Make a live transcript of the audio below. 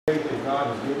God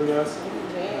has given us.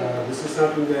 This is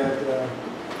something that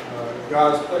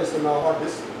God has placed in our heart.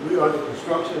 We are under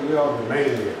construction. We are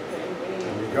remaining there.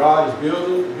 And God is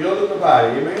building the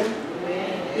body. Amen?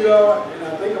 You know, and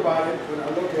I think about it when I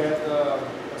look at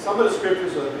some of the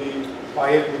scriptures are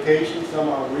by implication. Some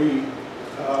I'll read.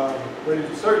 But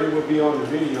it certainly will be on the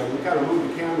video. We kind of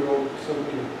moved the camera over so we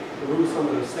can remove some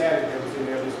of the static that was in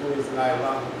there this Wednesday night, a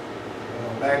lot of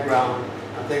background.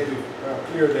 I think we've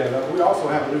cleared that up. We also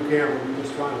have a new camera. We're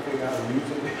just trying to figure out how to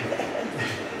use it.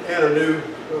 And a new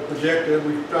projector.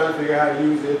 We're trying to figure out how to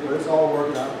use it, but it's all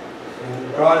working out.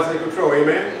 And God is in control.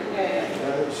 Amen?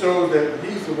 It shows that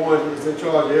He's the one that's in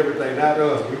charge of everything, not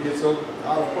us. We get so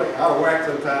out of whack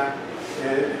sometimes.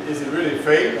 And is it really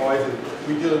faith, or is it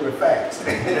we dealing with facts?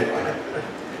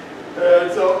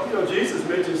 And so, you know, Jesus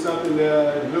mentioned something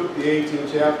in Luke, the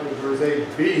 18th chapter, verse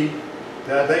 8b,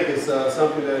 that I think is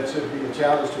something that should be a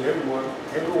challenge to everyone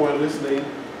listening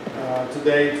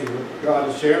today to what God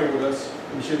is sharing with us.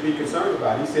 We should be concerned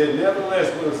about. He said,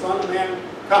 nevertheless, when the Son of Man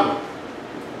cometh,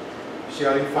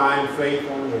 shall he find faith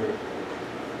on earth?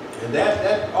 And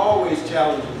that always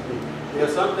challenges me. There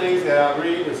are some things that I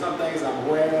read and some things I'm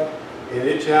aware of, and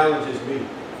it challenges me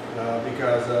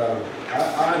because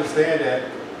I understand that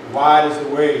wide is the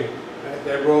way,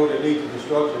 that road that leads to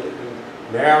destruction,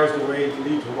 and narrow is the way to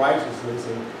lead to righteousness.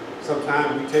 And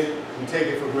sometimes we take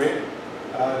it for granted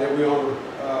that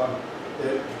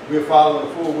we're following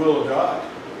the full will of God,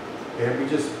 and we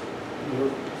just, you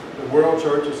know, the world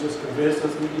church has just convinced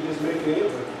us we can just make it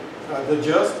in. But the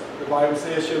just, the Bible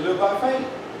says, shall live by faith,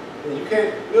 and you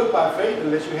can't live by faith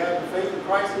unless you have the faith of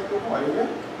Christ in your heart. Amen.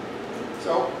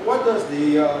 So what does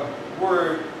the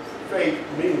word faith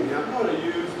mean? I'm going to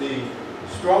use the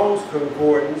Strong's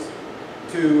Concordance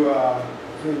to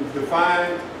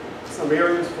define some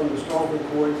areas from the Strong's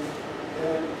Concordance.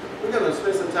 And we're going to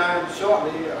spend some time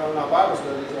shortly on our Bible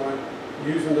studies on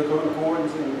using the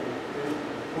concordance and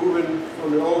moving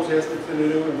from the Old Testament to the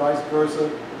New and vice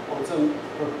versa, on some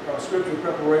scripture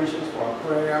preparations for our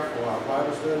prayer, for our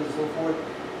Bible studies and so forth.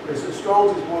 The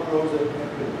Strong's is one of those that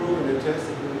have been proven and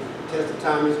tested test of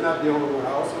time. It's not the only one.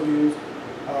 I also use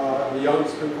the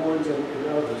Young's Concordance and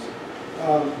others.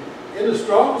 In the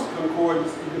Strong's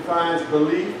Concordance, it defines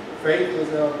belief. Faith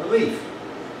is a belief.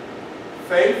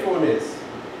 Faithfulness,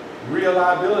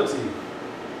 reliability,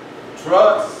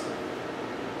 trust,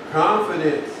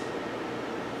 confidence,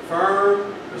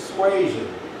 firm persuasion,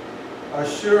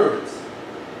 assurance,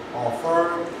 or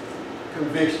firm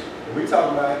conviction. And we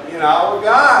talk about in our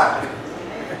God.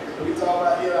 We talk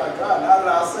about in our God, not in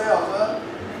ourselves, huh?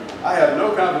 I have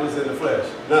no confidence in the flesh,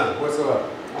 none whatsoever.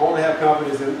 I only have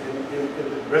confidence in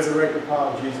the resurrected power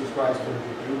of Jesus Christ when He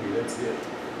do me. That's it.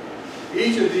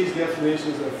 Each of these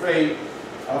definitions of faith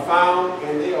are found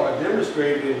and they are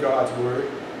demonstrated in God's Word.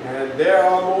 And there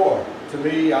are more. To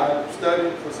me, I've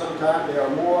studied for some time, there are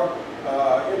more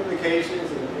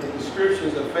implications and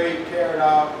descriptions of faith carried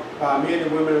out by men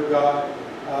and women of God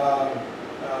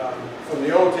from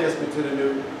the Old Testament to the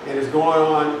New, and it's going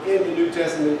on in the New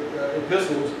Testament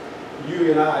epistles,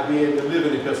 you and I being the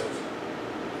living epistles.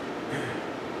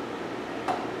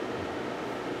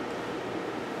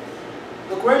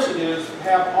 The question is,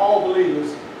 have all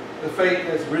believers the faith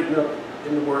that's written up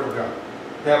in the Word of God?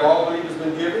 Have all believers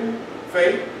been given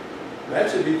faith? That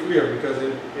should be clear, because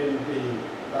in the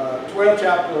 12th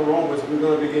chapter of Romans, we're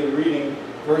going to begin reading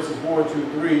verses 1, 2,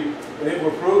 3, and it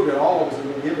will prove that all of us have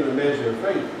been given a measure of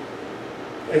faith.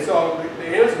 And so the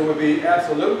answer would be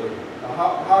absolutely.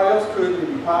 How else could it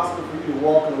be possible for you to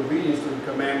walk in obedience to the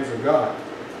commandments of God?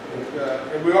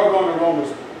 And we are going to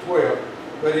Romans 12,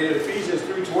 but in Ephesians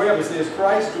 3:12 it says,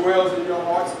 Christ dwells in your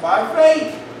hearts by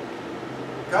faith.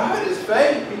 God is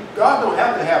faith. God don't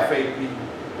have to have faith, people.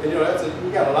 And you know,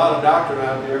 we got a lot of doctrine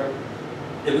out there,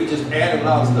 and we just add a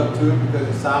lot of stuff to it because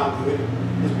it sounds good,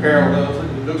 it's parallels,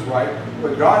 it looks right.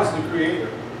 But God is the creator.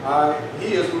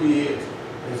 He is who He is.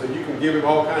 And so you can give Him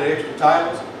all kind of extra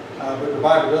titles, but the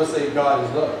Bible does say God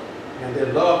is love. And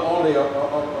that love only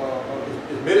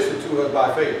is ministered to us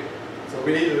by faith. So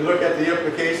we need to look at the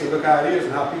implications, look how it is,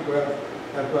 and how people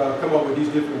have come up with these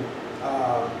different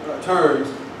terms.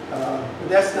 But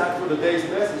that's not for today's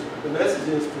message. The message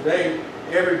is today,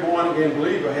 every born-again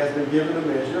believer has been given a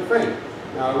measure of faith.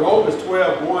 Now, Romans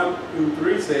 12, 1 through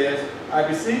 3 says, I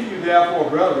beseech you therefore,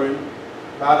 brethren,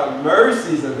 by the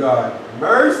mercies of God,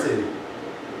 mercy,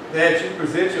 that you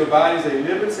present your bodies a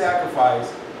living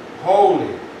sacrifice,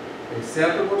 holy,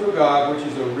 acceptable to God, which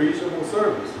is a reasonable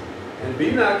service. And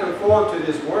be not conformed to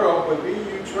this world, but be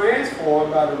you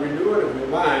transformed by the renewing of your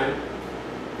mind,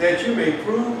 that you may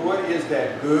prove what is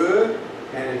that good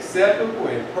and acceptable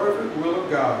and perfect will of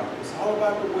God. It's all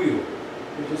about the will.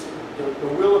 It's just the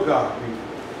will of God, people.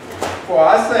 For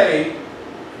I say,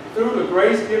 through the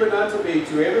grace given unto me,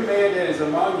 to every man that is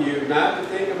among you, not to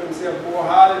think of himself more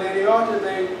highly than he ought to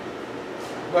think,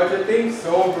 but to think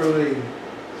soberly,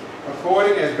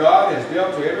 according as God has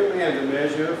dealt to every man the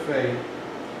measure of faith.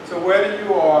 So whether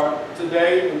you are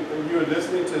today, and you are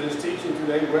listening to this teaching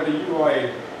today, whether you are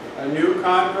a new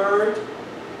convert,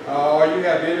 or you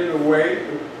have been in the way.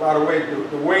 By the way,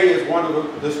 the way is one of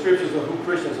the descriptions of who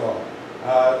Christians are.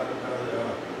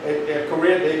 At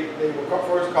Corinth, they were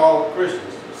first called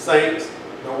Christians, saints,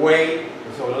 the way.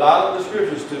 And so a lot of the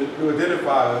scriptures to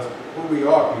identify us, who we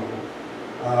are, people.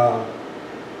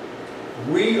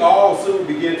 We all soon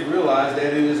begin to realize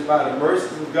that it is by the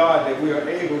mercies of God that we are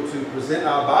able to present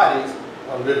our bodies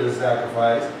a living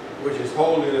sacrifice, which is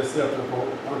holy and acceptable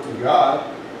unto God,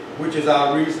 which is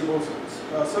our reasonable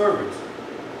service.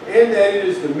 And that it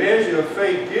is the measure of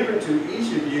faith given to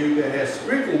each of you that has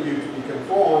strengthened you to be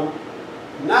conformed,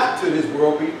 not to this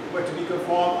world, but to be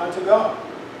conformed unto God,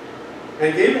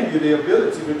 and given you the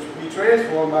ability to be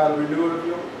transformed by the renewal of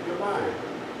your mind,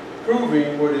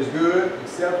 proving what is good,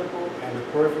 acceptable, and the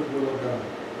perfect will of God.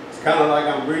 It's kind of like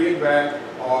I'm reading back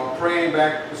or praying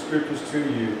back the scriptures to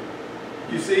you.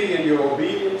 You see, in your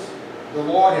obedience, the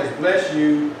Lord has blessed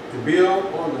you to build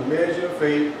on the measure of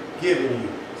faith given you.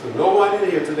 So no one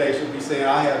in here today should be saying,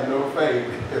 I have no faith.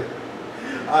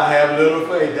 I have little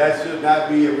faith. That should not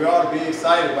be it. We ought to be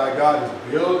excited by God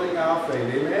is building our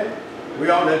faith. Amen?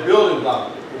 We're on that building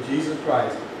block in Jesus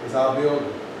Christ is our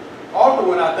building. Often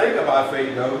when I think about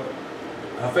faith, though,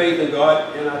 faith in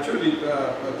God, and I truly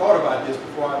thought about this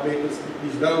before I made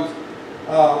these notes,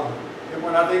 and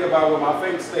when I think about where my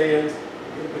faith stands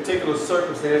in particular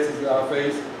circumstances that I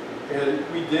face, and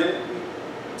we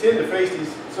tend to face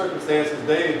these circumstances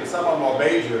daily, but some of them are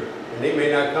major, and they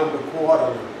may not come to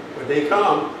quarterly, but they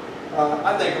come.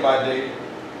 I think about David.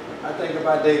 I think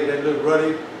about David, that little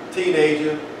ruddy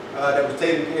teenager that was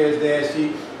taking care of his dad's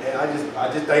sheep, and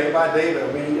I just think about David.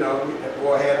 I mean, you know, that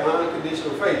boy had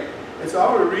unconditional faith. And so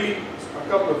I want to read a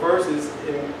couple of verses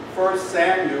in 1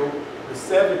 Samuel, the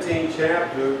 17th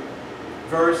chapter,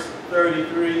 verse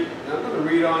 33. And I'm going to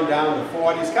read on down to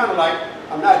 40. It's kind of like,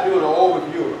 I'm not doing an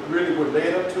overview of really what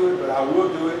led up to it, but I will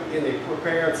do it in a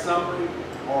prepared summary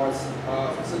or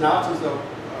synopsis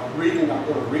of reading I'm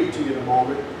going to read to you in a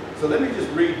moment. So let me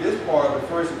just read this part of it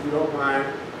first, if you don't mind.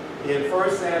 In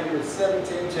 1 Samuel, the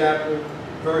 17th chapter,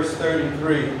 verse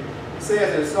 33, it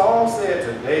says, and Saul said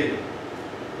to David,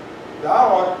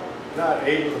 thou art not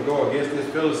able to go against this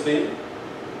Philistine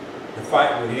and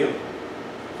fight with him,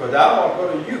 for thou art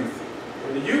but a youth,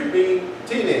 and the youth being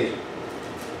teenager.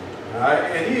 All right,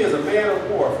 and he is a man of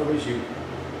war from his youth.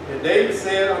 And David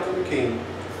said unto the king,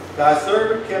 thy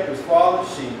servant kept his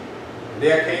father's sheep, and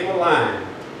there came a lion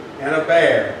and a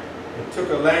bear, and took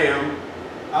a lamb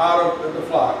out of the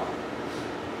flock.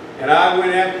 And I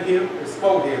went after him and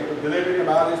smote him, and delivered him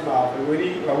out of his mouth. And when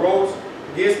he arose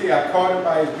against me, I caught him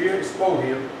by his beard and smote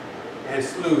him and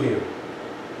slew him.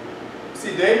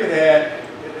 See, David had,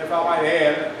 if I might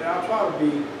add, and I'll try to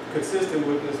be consistent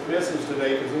with this message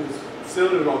today because it is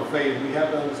centered on faith. We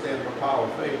have to understand the power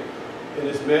of faith in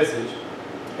this message.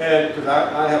 And because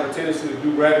I have a tendency to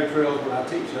do rabbit trails when I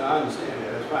teach, and I understand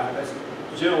that. That's fine. That's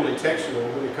generally textual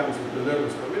when it comes to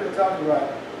deliverance. But we're not talking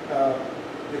about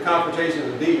the confrontation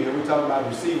of the demon. We're talking about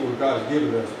receiving what God has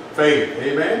given us, faith.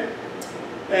 Amen?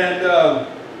 And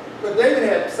but David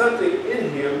had something in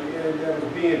him and that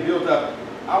was being built up.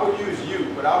 I would use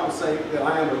youth, but I would say that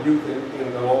I am a youth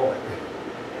in the Lord.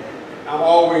 I'm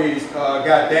always got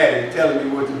daddy telling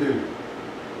me what to do.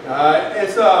 And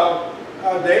so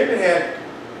David had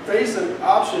facing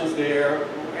options there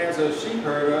as a sheep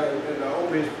herder and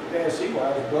over his dad's sheep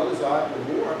while his brothers are out in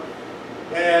the war.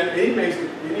 And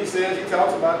he says, he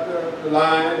talks about the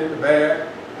lion and the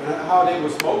bear and how they were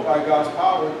smoked by God's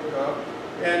power.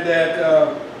 And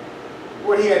that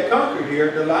what he had conquered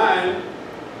here, the lion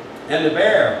and the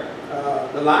bear.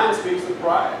 The lion speaks of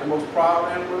pride, the most proud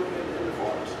animal in the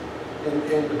forest.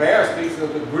 And the bear speaks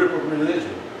of the grip of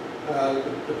religion,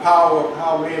 the power of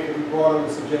how man can be brought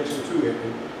under subjection to it.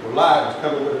 And Goliath was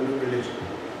coming with a new religion.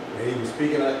 And he was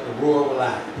speaking like the roar of a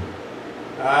lion.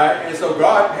 And so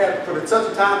God had, for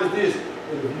such a time as this,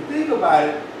 and if you think about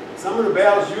it, some of the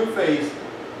battles you face,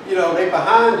 you know, they're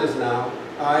behind us now.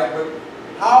 But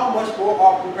how much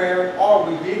more prepared are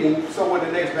we getting so when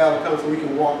the next battle comes so we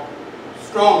can walk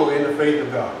stronger in the faith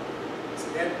of God?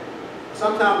 And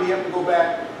sometimes we have to go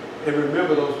back and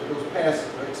remember those past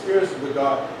experiences with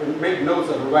God and make notes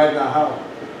of it, write down how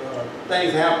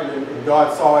things happened and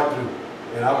God saw it through.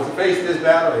 And I was facing this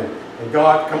battle and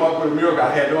God come up with a miracle.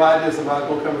 I had no idea somebody was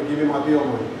going to come and give me my bill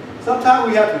money. Sometimes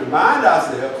we have to remind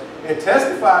ourselves and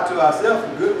testify to ourselves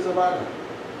the goodness of our God.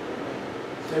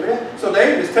 Amen? So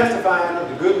David is testifying of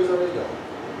the goodness of his God.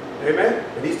 Amen?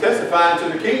 And he's testifying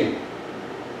to the king.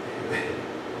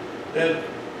 And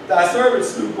thy servant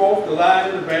slew both the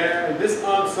lion and the bear, and this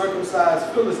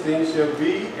uncircumcised Philistine shall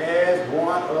be as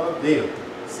one of them,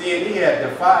 seeing he had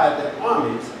defied the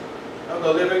armies of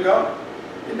the living God.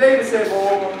 And David said,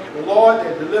 moreover, the Lord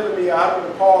that delivered me out of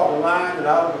the paw of the lion and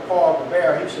out of the paw of the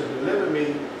bear, he shall deliver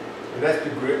me, and that's the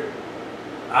grip,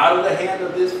 out of the hand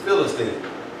of this Philistine,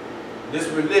 this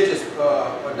religious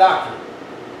doctrine,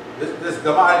 this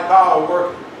demonic power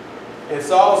working. And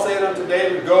Saul said unto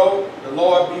David, go, the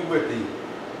Lord be with thee.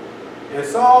 And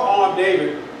Saul armed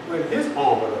David with his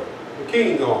armor, the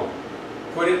king's armor.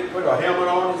 Put a helmet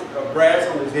on, brass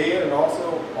on his head, and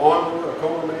also armor with a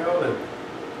coat of mail. And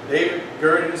David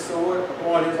girded his sword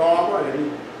upon his armor, and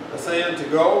he ascended to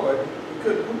go, but he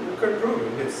couldn't prove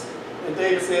it. And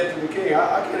David said to the king,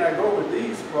 I cannot go with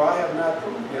these, for I have not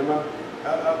proved them.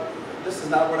 This is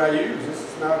not what I use. This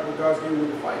is not what God's given me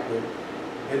to fight with.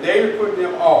 And David put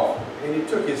them off, and he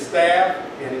took his staff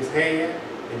in his hand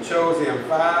and chose him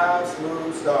 5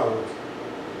 smooth stones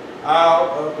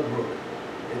out of the brook,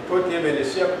 and put them in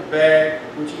his shepherd bag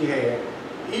which he had,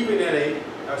 even in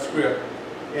a scrip.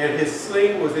 And his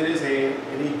sling was in his hand,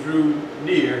 and he drew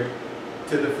near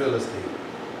to the Philistine.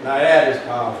 Now that is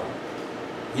powerful.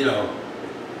 You know,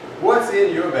 what's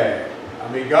in your bag?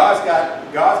 I mean, God's got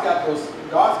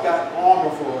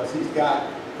armor for us. He's got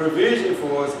provision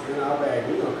for us in our bag.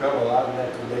 We're going to cover a lot of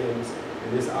that today in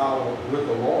this hour with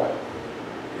the Lord.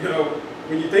 You know,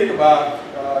 when you think about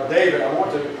David, I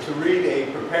want to read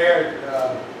a prepared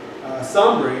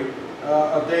summary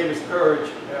of David's courage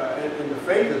and the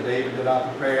faith of David that I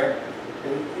prepared.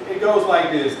 And it goes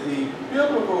like this. The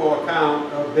biblical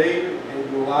account of David and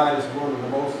Goliath is one of the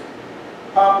most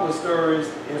popular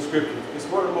stories in Scripture. It's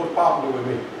one of the most popular with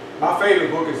me. My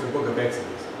favorite book is the book of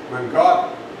Exodus. When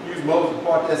God used Moses to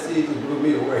part that sea, it blew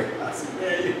me away. I said,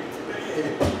 man,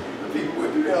 the people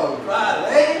went through there on dry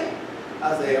land.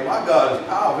 I said, yeah, my God is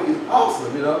powerful. He's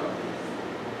awesome, you know.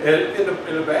 And in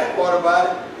the bad part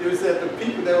about it, it was that the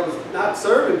people that was not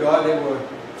serving God, they were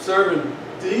serving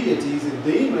deities and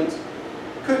demons,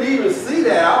 couldn't even see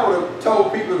that. I would have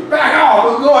told people, back off,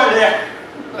 we're going there.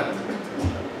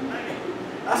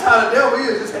 That's how the devil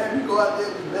is. Just have you go out there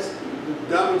and just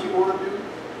done what you want to do,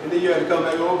 and then you have to come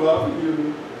back, oh God, forgive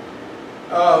me.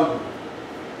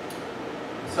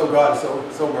 So God is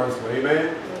so merciful,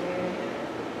 amen?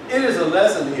 It is a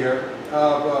lesson here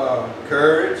of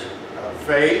courage,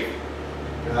 faith,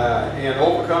 and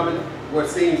overcoming what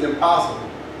seems impossible.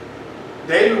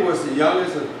 David was the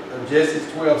youngest of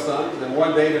Jesse's 12 sons, and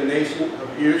one day the nation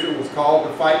of Israel was called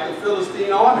to fight the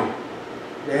Philistine army.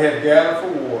 They had gathered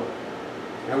for war.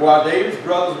 And while David's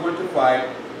brothers went to fight,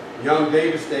 young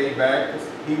David stayed back because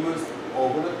he was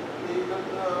over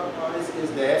his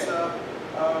dad's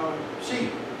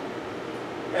sheep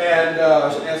and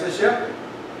as a shepherd.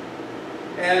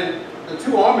 And the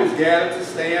two armies gathered to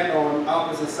stand on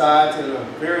opposite sides in a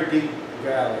very deep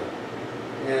valley.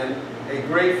 And a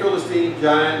great Philistine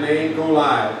giant named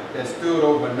Goliath that stood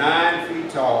over 9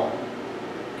 feet tall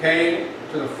came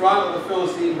to the front of the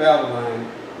Philistine battle line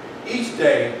each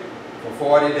day for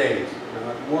 40 days.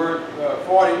 Now, the word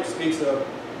 40 speaks of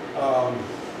I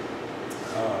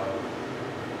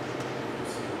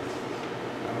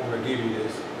want to give you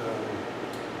this.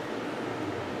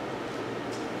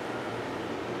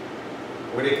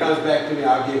 When it comes back to me,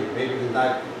 I'll give it. Maybe it's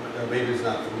not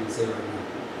for me to say right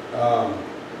now.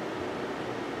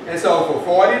 And so for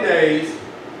 40 days,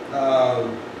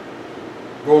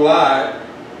 Goliath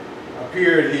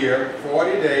appeared here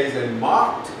 40 days and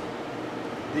mocked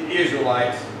the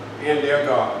Israelites and their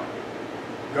God.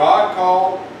 God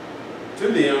called to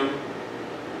them,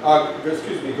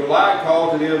 Goliath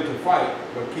called to them to fight,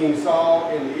 but King Saul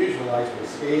and the Israelites were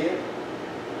scared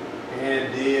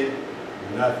and did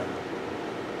nothing.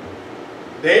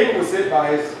 David was sent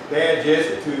by his dad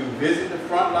Jesse to visit the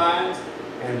front lines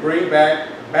and bring back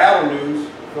battle news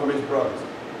from his brothers.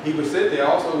 He was sent there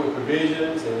also with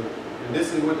provisions, and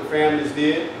this is what the families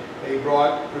did. They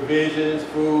brought provisions,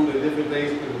 food, and different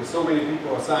things because there were so many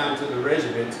people assigned to the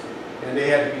regiments, and they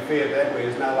had to be fed that way.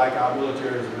 It's not like our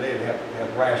military today. They have to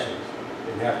have rations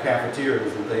and have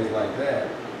cafeterias and things like that.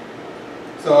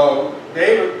 So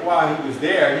David, while he was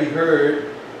there, he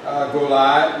heard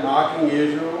Goliath mocking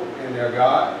Israel and their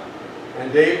God,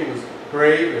 and David was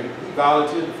brave and he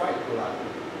volunteered to fight Goliath.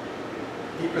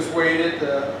 He persuaded,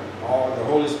 the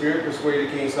Holy Spirit persuaded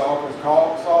King Saul, because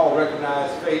Saul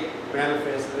recognized faith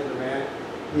manifested in the man.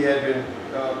 He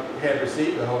had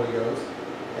received the Holy Ghost,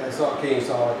 saw King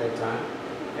Saul at that time,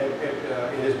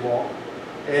 in his walk,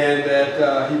 and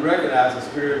that he recognized the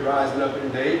spirit rising up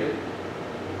in David,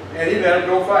 and he let him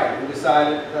go fight.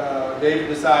 And David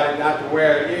decided not to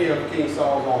wear any of King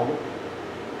Saul's armor.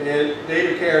 And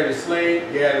David carried a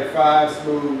sling, gathered 5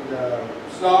 smooth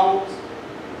stones,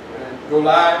 and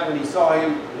Goliath, when he saw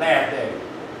him, laughed at him.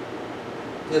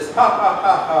 Just ha ha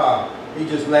ha ha. He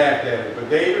just laughed at him. But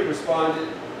David responded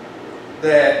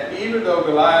that even though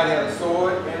Goliath had a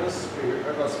sword and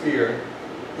a spear,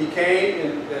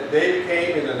 David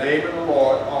came in the name of the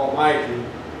Lord Almighty,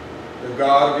 the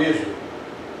God of Israel.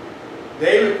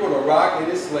 David put a rock in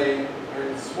his sling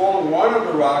and swung one of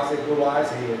the rocks at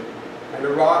Goliath's head, and the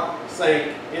rock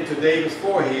sank into David's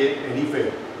forehead, and he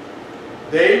fell.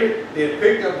 David then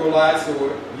picked up Goliath's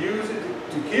sword, used it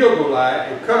to kill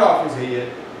Goliath, and cut off his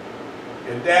head,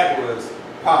 and that was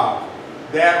powerful.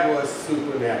 That was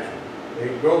supernatural. You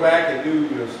can go back and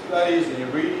do your studies and your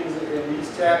readings in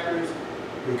these chapters,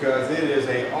 because it is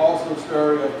an awesome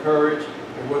story of courage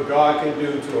and what God can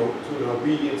do to an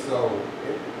obedient soul,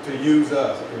 to use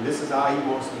us. And this is how he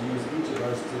wants to use each of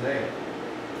us today.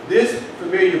 This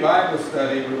familiar Bible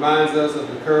study reminds us of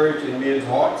the courage in men's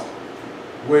hearts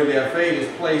when their faith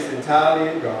is placed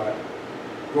entirely in God.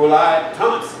 Goliath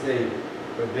taunts David,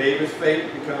 but David's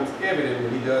faith becomes evident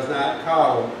when he does not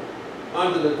cower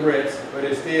under the threats, but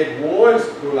instead warns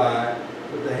Goliath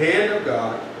with the hand of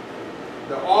God.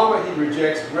 The armor he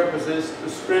rejects represents the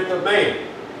strength of man.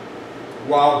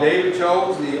 While David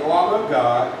chose the armor of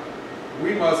God,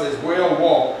 we must as well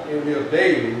walk and live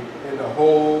daily in the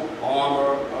whole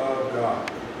armor of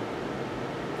God.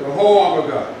 The whole armor of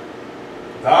God.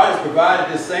 God has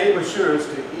provided the same assurance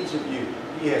to each of you.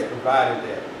 He has provided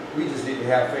that. We just need to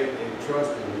have faith and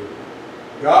trust in him.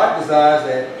 God desires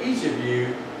that each of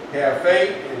you have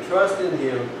faith and trust in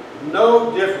him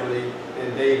no differently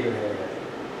than David had.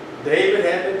 David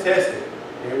had been tested,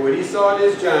 and when he saw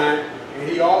this giant, and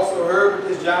he also heard what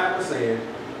this giant was saying,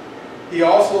 he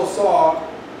also saw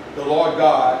the Lord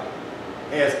God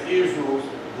as Israel's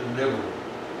deliverer.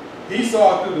 He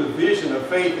saw through the vision of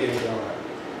faith in God.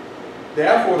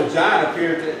 Therefore, the giant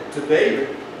appeared to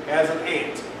David as an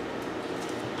ant.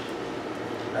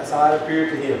 That's how it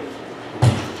appeared to him.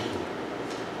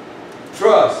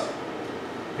 Trust,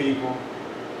 people.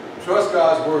 Trust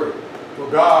God's word. For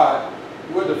God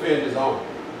will defend his own.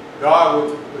 God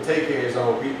will take care of his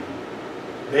own people.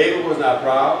 David was not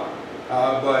proud,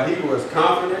 but he was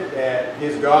confident that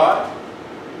his God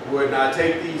would not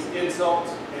take these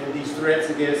insults and these threats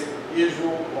against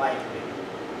Israel lightly.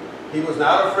 He was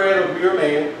not afraid of mere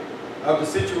man, of the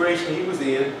situation he was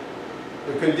in,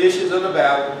 the conditions of the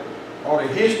battle, or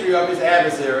the history of his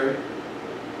adversary.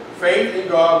 Faith in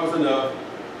God was enough.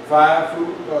 5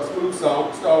 smooth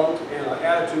stones and an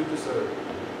attitude to serve.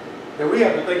 And we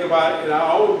have to think about it in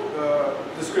our own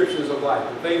descriptions of life,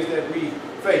 the things that we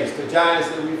face, the giants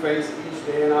that we face each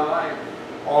day in our life,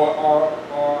 or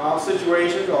our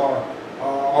situations, or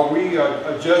are we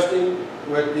adjusting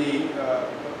with the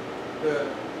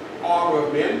armor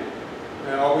of men?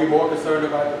 And are we more concerned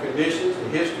about the conditions, the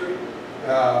history,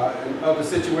 and of the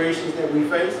situations that we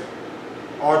face?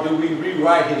 Or do we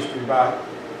rewrite history by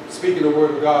speaking the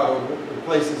word of God over the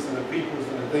places and the peoples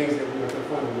and the things that we are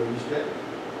confronted with each day?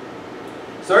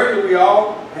 Certainly we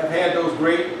all have had those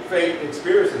great faith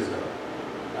experiences though.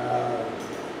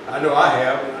 I know I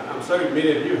have, and I'm certain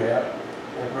many of you have,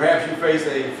 and perhaps you face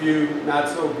a few not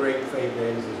so great faith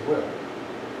days as well.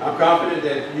 I'm confident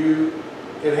that you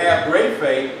can have great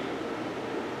faith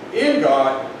in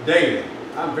God daily.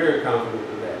 I'm very confident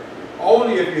of that.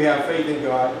 Only if you have faith in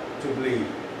God to believe.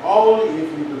 Only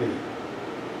if you believe.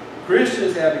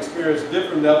 Christians have experienced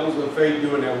different levels of faith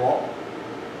during their walk,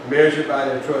 measured by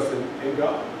their trust in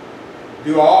God.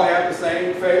 Do all have the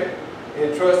same faith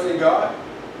and trust in God?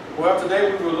 Well, today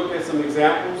we will look at some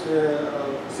examples,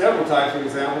 several types of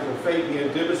examples of faith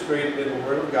being demonstrated in the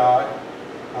Word of God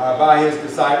by His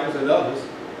disciples and others.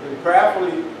 And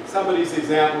prayerfully, some of these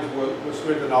examples will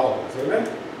strengthen all of us.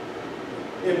 Amen?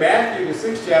 In Matthew, the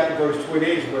 6th chapter, verse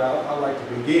 28 is where I'd like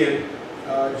to begin.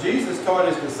 Jesus taught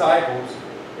His disciples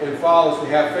and followers to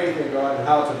have faith in God and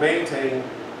how to maintain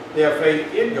their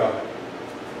faith in God.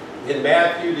 In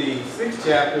Matthew, the 6th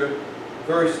chapter,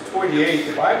 verse 28,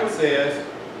 the Bible says,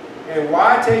 "And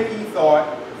why take ye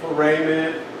thought for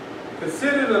raiment?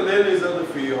 Consider the lilies of the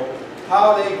field,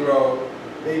 how they grow.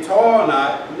 They toil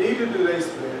not, neither do they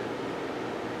spin.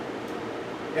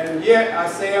 And yet I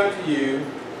say unto you,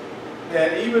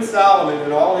 that even Solomon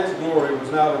in all his glory was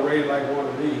not arrayed like one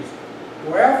of these.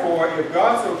 Wherefore, if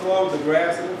God so clothe the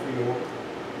grass of the field,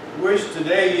 which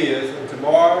today is, and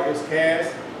tomorrow is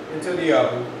cast into the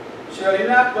oven, Shall he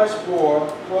not much more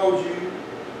clothe you,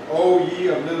 O ye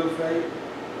of little faith?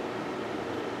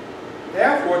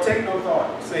 Therefore take no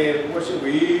thought, saying, what shall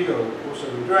we eat, or what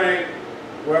shall we drink,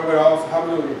 wherewithal, how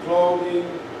will we clothing?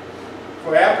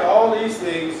 For after all these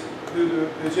things do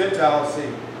the Gentiles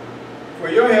seek. For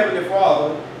your heavenly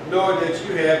Father knoweth that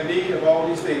you have need of all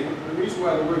these things. The reason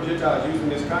why the word Gentile is used in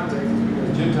this context is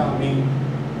because Gentile means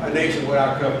a nation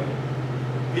without covenant.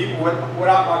 People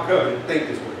without my covenant think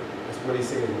this way. That's what he's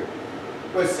saying here.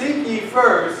 But seek ye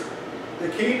first the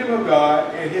kingdom of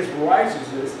God and his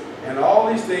righteousness, and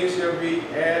all these things shall be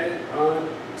added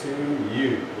unto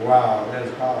you. Wow, that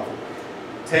is powerful.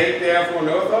 Take therefore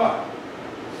no thought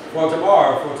for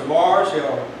tomorrow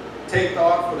shall take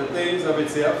thought for the things of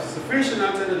itself. Sufficient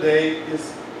unto the day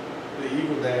is the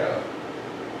evil thereof.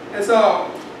 And so,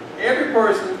 every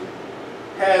person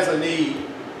has a need,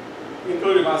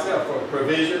 including myself, for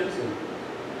provisions and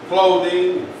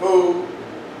clothing and food,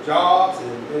 jobs,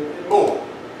 and more.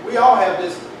 We all have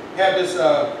this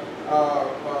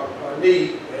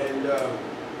need and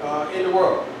in the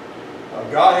world.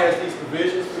 God has these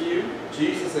provisions for you.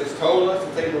 Jesus has told us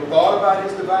to take no thought about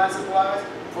his divine supplies,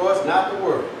 for us not to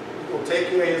worry. He's going to take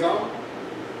care of his own.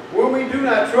 When we do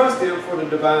not trust him for the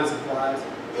divine supplies,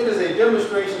 it is a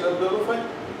demonstration of little faith.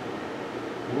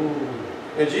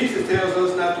 And Jesus tells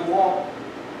us not to walk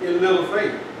in little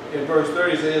faith. In verse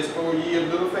 30 it says, O ye of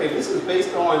little faith. This is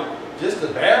based on just the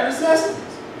bare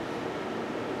necessities.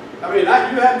 I mean,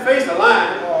 you haven't faced a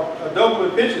lion or a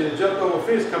Doberman pigeon that jumped over a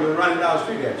fence coming running down the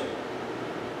street at you.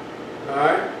 All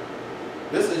right?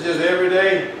 This is just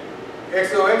everyday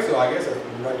XOXO, I guess that's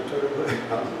the right term,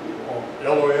 or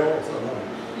LOL or something like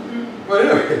that. But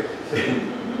anyway,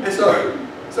 and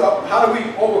so how do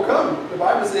we overcome? The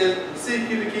Bible says, seek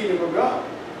ye the kingdom of God.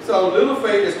 So little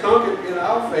faith is conquered in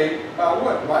our faith by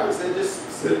what? The Bible says just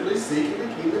simply seeking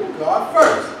the kingdom of God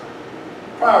first.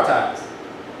 Prioritize.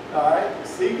 All right?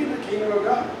 Seeking the kingdom of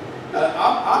God. Now,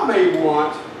 I may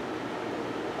want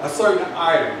a certain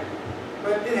item,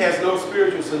 but it has no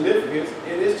spiritual significance,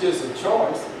 and it's just a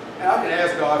choice. And I can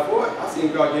ask God for it. I've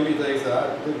seen God give me things that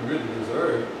I didn't really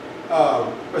deserve.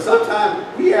 But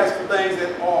sometimes we ask for things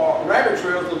that are rabbit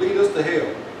trails to lead us to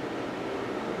hell.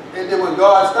 And then when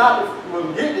God stops us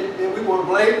from getting it, then we want to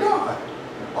blame God.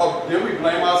 Or then we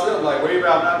blame ourselves, like, wait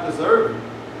about not deserving.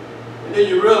 And then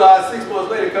you realize 6 months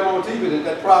later, come on TV,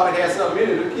 that prophet had something in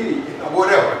it to kill you, or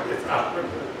whatever.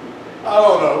 I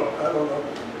don't know.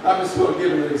 I'm just going to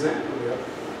give you an example there.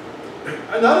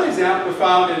 Another example is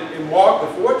found in Mark, the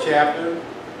 4th chapter,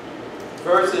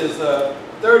 verses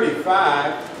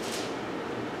 35.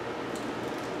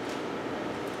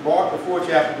 Mark, the 4th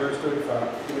chapter, verse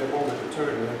 35. Give me a moment to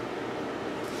turn there.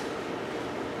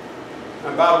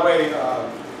 And by the way,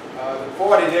 the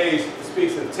 40 days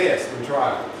speaks of tests and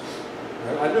trials.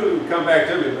 I knew it would come back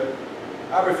to me, but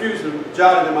I refused to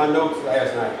jot it in my notes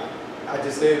last night. I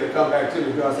just said it would come back to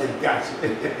me. God said, gotcha.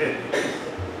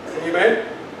 Amen?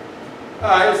 All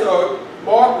right, so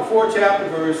Mark, the 4th chapter,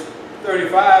 verse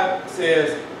 35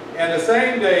 says, and the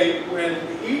same day when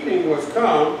the evening was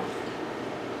come,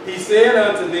 he said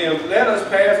unto them, let us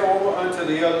pass over unto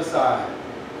the other side.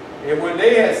 And when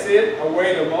they had sent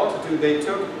away the multitude, they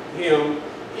took him,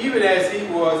 even as he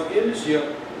was in the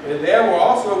ship, and there were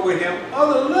also with him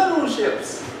other little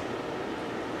ships.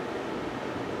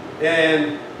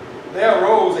 And there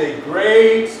arose a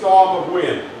great storm of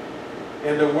wind,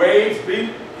 and the waves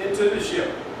beat into the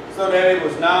ship, so that it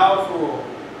was now full.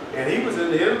 And he was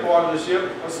in the inner part of the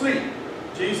ship asleep.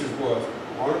 Jesus was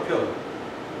on a pillow.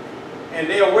 And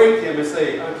they awake him and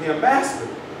say unto him, Master,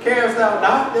 carest thou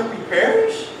not that we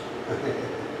perish?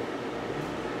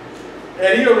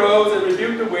 And he arose and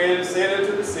rebuked the wind and said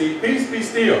unto the sea, Peace, be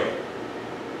still.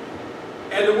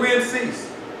 And the wind ceased.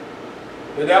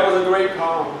 And there was a great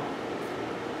calm.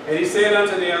 And he said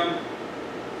unto them,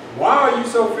 Why are you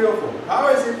so fearful? How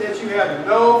is it that you have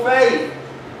no faith?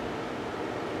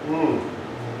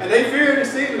 And they feared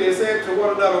exceedingly and said to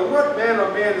one another, What manner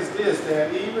of man is this,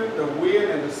 that even the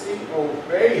wind and the sea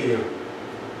obey him?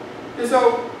 And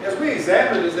so, as we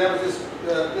examine this, there was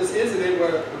this incident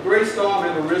where a great storm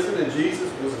had arisen and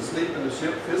Jesus was asleep in the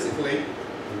ship physically.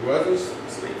 He wasn't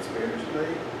asleep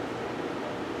spiritually.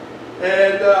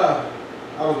 And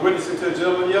I was witnessing to a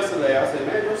gentleman yesterday. I said,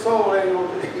 man, your soul ain't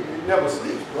gonna, it never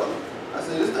sleeps, brother. I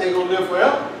said, this thing ain't gonna live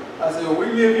forever. I said, when we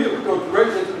live here, we go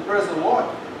directly to the presence of the Lord.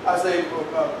 I say,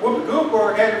 Whoopi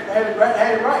Goldberg had it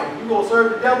right. You're going to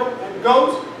serve the devil and the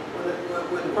ghost.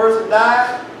 When the person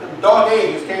died, the dark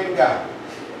angels came and got him.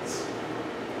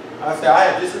 I said,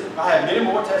 I have many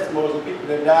more testimonies of people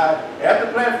that died at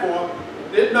the platform,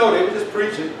 didn't know, they were just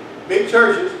preaching, big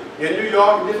churches in New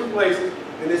York and different places,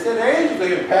 And they said the angels,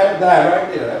 they had passed died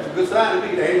right there. That's a good sign to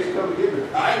me. The angels come to get me.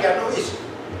 I ain't got no issue.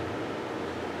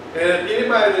 And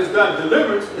anybody that's done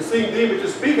deliverance and seen demons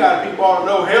just speak out of people ought to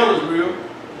know hell is real.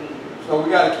 So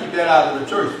we got to keep that out of the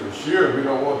church for sure. We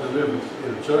don't want deliverance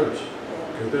in the church.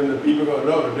 Because then the people are going to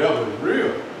know the devil is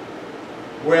real.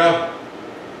 Well,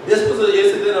 this was an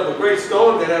incident of a great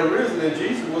storm that had arisen, and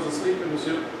Jesus was asleep in the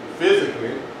ship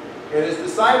physically. And his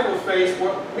disciples faced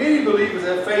what many believers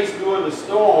have faced during the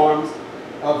storms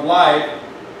of life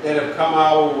that have come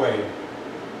our way.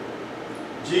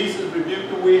 Jesus rebuked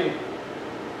the wind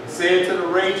and said to the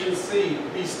raging sea,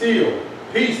 "Be still,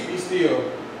 peace, be still."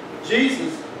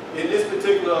 Jesus, in this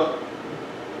particular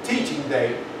teaching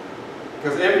day,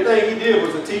 because everything he did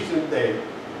was a teaching day.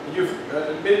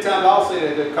 Many times I'll say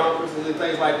that at conferences and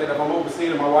things like that, if I'm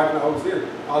overseeing it, my wife and I overseeing it,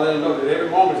 I'll let them know that every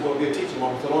moment is going to be a teaching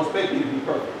moment, so don't expect me to be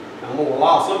perfect. I'm going to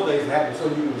allow some things to happen so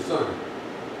you can discern.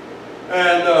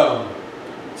 And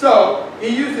so he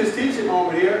used this teaching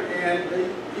moment here, and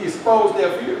he exposed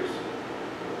their fears,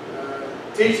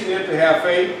 teaching them to have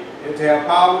faith and to have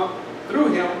power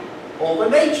through him over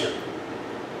nature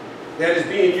that is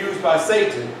being used by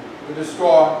Satan to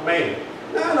destroy man.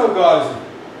 Now I know God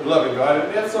is a loving God,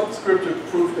 and there's some scripture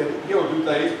proof that he'll do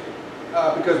things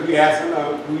because we ask him.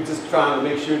 We're just trying to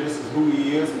make sure this is who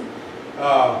he is.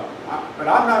 But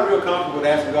I'm not real comfortable with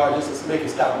asking God just to make it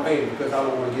stop raining because I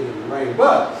don't want to get in the rain.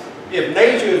 But if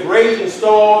nature is raging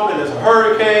storm and there's a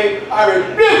hurricane, I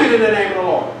rebuke it in the name of the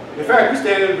Lord. In fact, we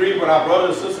stand in agreement with our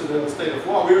brothers and sisters in the state of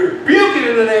Florida. We rebuke it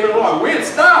in the name of the Lord. Wind,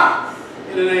 stop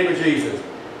in the name of Jesus.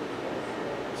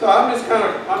 So I'm just kind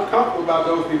of uncomfortable about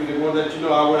those people that want to let you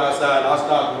know I went outside and I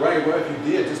stopped the rain. Well, if you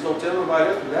did, just don't tell nobody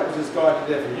else. But that was just God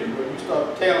did that for you. But you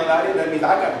start telling it out here, that means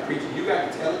I got to preach it. You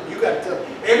got to tell it. You got to tell it.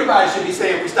 Everybody should be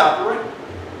saying we stopped the rain.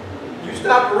 You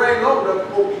stop the rain long enough,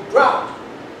 it won't be dropped.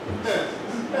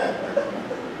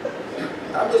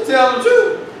 I'm just telling the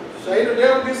truth. Say the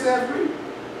devil gets set free.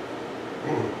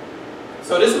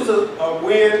 So this was a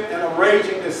wind and a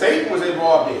raging that Satan was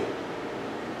involved in.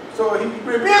 So he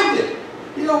rebuked it.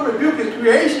 He don't rebuke his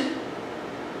creation.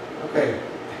 Okay.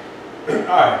 All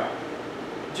right.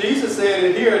 Jesus said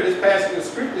in here, in this passage of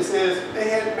scripture, it says they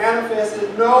had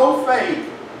manifested no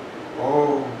faith.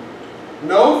 Oh,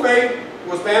 no faith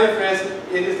was manifested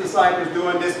in his disciples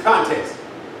during this contest.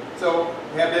 So,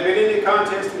 have there been any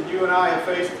contest that you and I have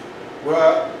faced?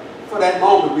 Well, for that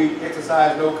moment we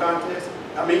exercised no contest.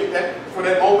 I mean, for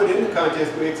that moment in the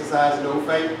contest we exercised no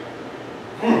faith.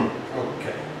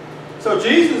 Okay. So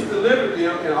Jesus delivered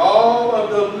them in all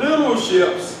of the little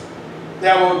ships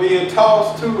that were being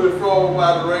tossed to and fro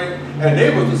by the rain, and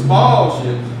they were the small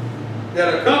ships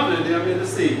that accompanied them in the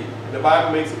sea. The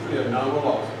Bible makes it clear, none were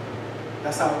lost.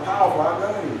 That's how powerful our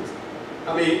God is.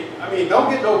 I mean,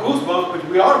 don't get no goosebumps, but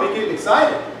we ought to be getting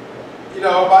excited,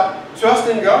 about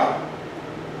trusting God.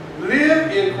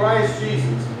 Live in Christ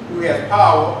Jesus, who has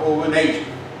power over nature.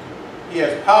 He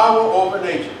has power over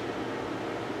nature.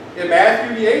 In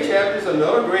Matthew, the 8th chapter, is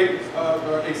another great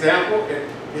example.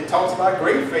 It talks about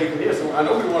great faith in here, so I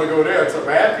know we want to go there. So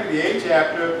Matthew, the 8th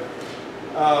chapter,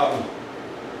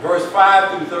 verse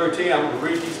 5 through 13, I'm going to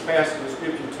read these passages of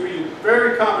scripture to you.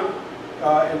 Very common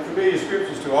and familiar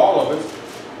scriptures to all of us.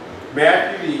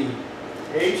 Matthew,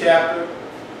 the 8th chapter,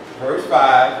 verse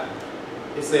 5,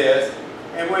 it says,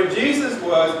 "And when Jesus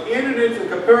was entered into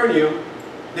Capernaum,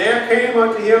 there came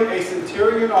unto him a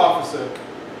centurion officer,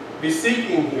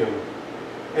 beseeching him,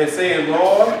 and saying,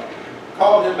 Lord,"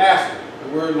 called him master,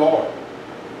 the word Lord,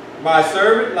 "my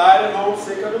servant lieth at home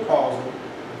sick of the palsy,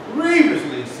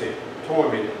 grievously sick,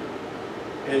 tormented.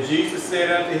 And Jesus said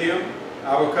unto him,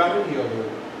 I will come and heal him.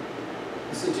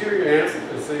 The centurion answered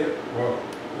and said, Well,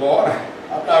 Lord,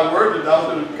 I'm not worthy that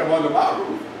thou shouldst come under my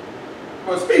roof.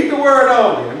 But speak the word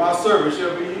only, and my servant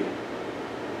shall be healed.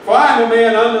 For I am a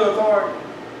man under authority,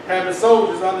 having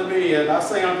soldiers under me, and I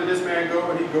say unto this man, Go,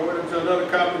 and he goeth, unto another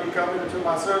company, he cometh, unto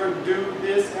my servant, do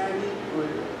this, and he will.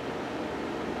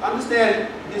 Understand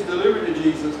his delivery to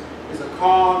Jesus is a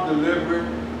calm, deliberate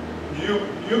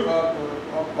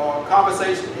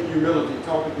conversation in humility,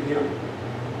 talking to him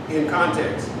in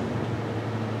context.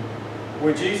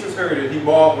 When Jesus heard it, he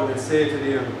marveled and said to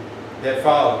them that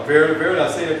followed, Verily, verily, I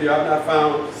say unto you, I have not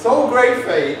found so great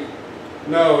faith,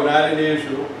 no, not in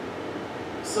Israel.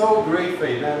 So great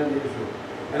faith, not in Israel.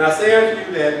 And I say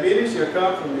unto you that many shall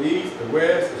come from the east, the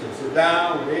west, and shall sit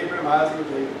down with Abraham, Isaac, and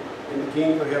Jacob in the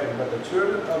kingdom of heaven. But the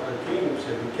children of the kingdom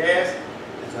shall be cast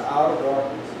into outer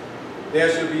darkness. There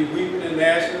shall be weeping and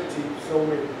gnashing of teeth.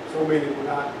 So many will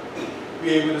not be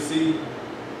able to see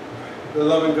the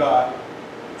loving God,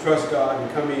 trust God, and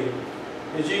come in.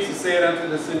 And Jesus said unto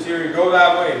the centurion, Go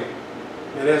thy way,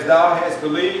 And as thou hast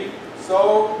believed,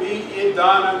 so be it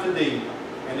done unto thee.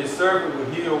 And his servant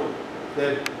would heal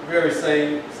that very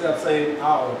self-same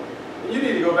hour. And you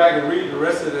need to go back and read the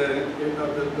rest of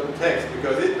the text,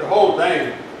 because the whole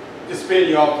thing just spin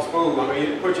you off the spool. I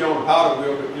mean, it put you on the powder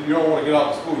wheel, but you don't want to get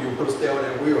off the spool. You put to stay on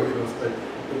that wheel,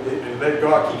 and let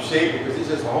God keep shaping, because it's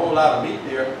just a whole lot of meat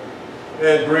there,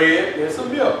 and bread, and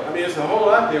some milk. I mean, it's a whole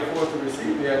lot there for us to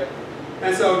receive there.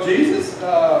 And so Jesus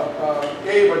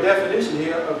gave a definition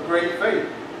here of great faith.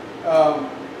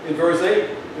 In verse 8,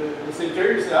 the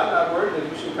centurion said, I'm not worthy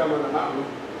that you should come under my roof.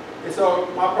 And so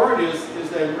my point is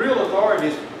that real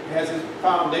authority has its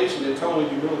foundation in total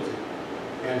humility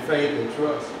and faith and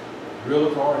trust.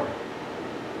 Real authority.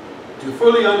 To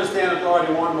fully understand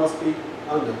authority, one must be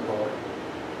under authority.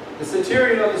 The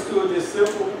centurion understood this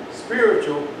simple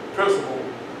spiritual principle,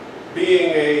 being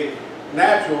a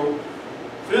natural,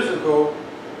 physical,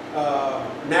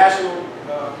 national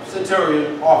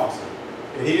centurion officer.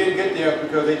 And he didn't get there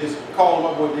because they just called him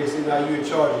up one day and said, now you're in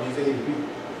charge of these 80 people.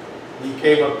 And he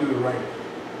came up through the ranks.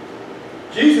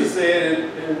 Jesus said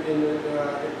in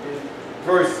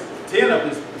verse 10 of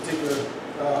this particular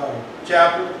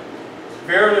chapter,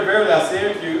 verily, verily, I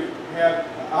say unto you,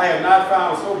 I have not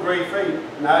found so great faith,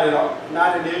 not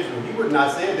in Israel. He would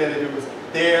not say that it was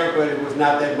there, but it was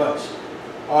not that much.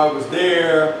 Or it was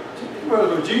there.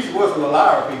 Well, Jesus wasn't a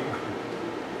liar, people.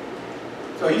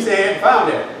 So he said he hadn't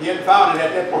found that. He hadn't found it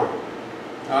at that point.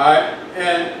 All right?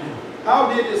 And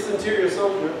how did this centurion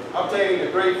soldier obtain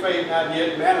the great faith not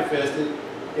yet manifested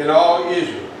in all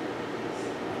Israel?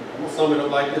 I'm going to sum it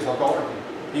up like this: authority.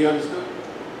 He understood.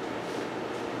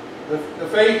 The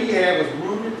faith he had was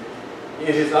rooted in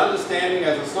his understanding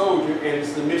as a soldier and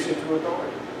his submission to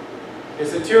authority. A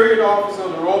centurion officer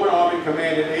of the Roman army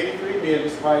commanded 83 men,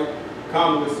 despite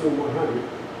commonly assumed 100.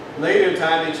 Later in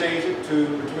time, they changed it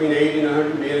to between 80 and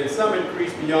 100 men, and some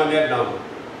increased beyond that number.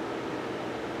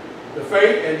 The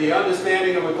faith and the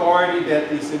understanding of authority that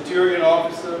the centurion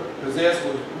officer possessed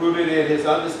was rooted in his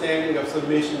understanding of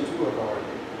submission to authority.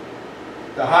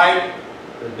 The height,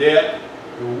 the depth,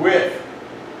 the width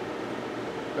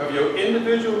of your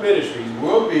individual ministries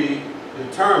will be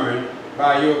determined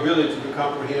by your ability to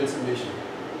comprehend submission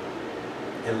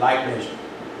in like measure.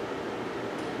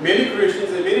 Many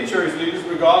Christians and many church leaders,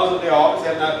 regardless of their office,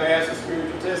 have not passed the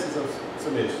spiritual tests of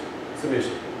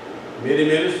submission. Many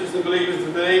ministers and believers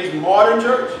in today's modern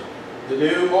church, the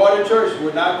new modern church,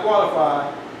 would not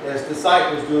qualify as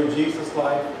disciples during Jesus'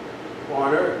 life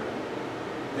on earth.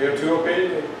 They are too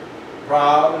opinionated,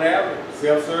 proud and arrogant,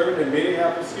 self-serving, and many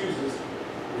have excuses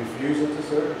refusing to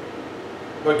serve.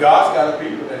 But God's got a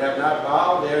people that have not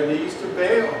bowed their knees to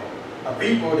Baal. A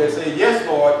people that say, yes,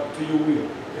 Lord, to your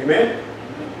will. Amen?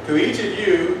 To each of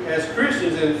you, as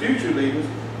Christians and future leaders,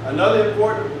 another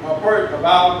important part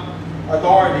about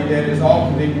authority that is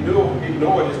often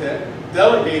ignored is that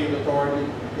delegated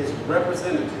authority is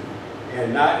representative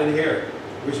and not inherent,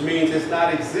 which means it's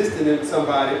not existing in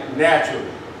somebody naturally.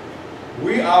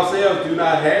 We ourselves do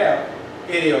not have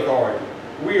any authority.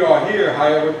 We are here,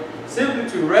 however, simply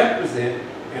to represent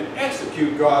and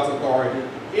execute God's authority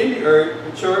in the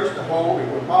earth, the church, the home,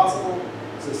 and when possible,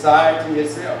 society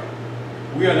itself.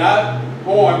 We are not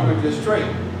born with this trait.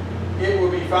 It will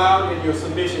be found in your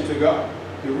submission to God.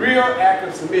 The real act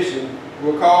of submission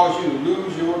will cause you to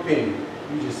lose your opinion.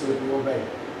 You just simply obey.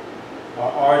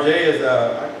 RJ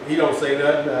is, he don't say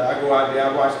nothing. I go out there,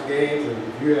 I watch the games,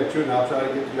 and if you have children, I'll try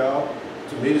to get to y'all.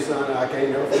 To me, the son, I can't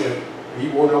never forget. He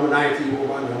wore number 19, he wore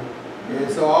my number. And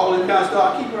so all this kind of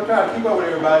stuff, I try to keep up with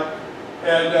everybody.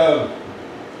 And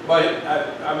but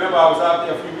I remember I was out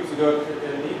there a few weeks ago,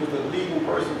 and he was the leading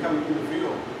person coming through the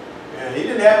field. And he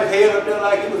didn't have his head up there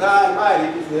like he was high and mighty.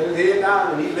 He just had his head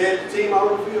down, and he led the team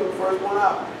out on the field, the first one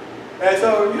out. And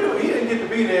so, you know, he didn't get to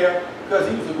be there because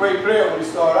he was a great player when he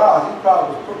started out. He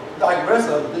probably was like the rest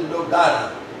of us, didn't know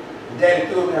Dada. And Daddy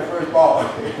threw him that first ball.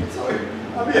 So,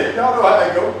 I mean, y'all know how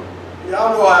it goes.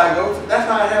 Y'all know how it goes. That's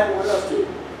how it happened with us too.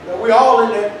 We're all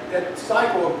in that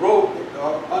cycle of growth,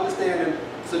 understanding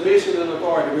submission and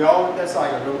authority. We're all in that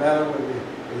cycle, no matter whether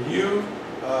we're youth,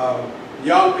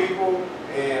 young people,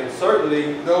 and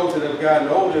certainly those that have gotten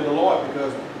older in the Lord,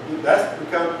 because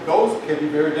those can be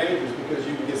very dangerous because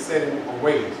you can get set in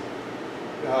ways.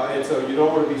 And so you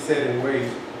don't want to be set in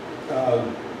ways.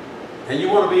 And you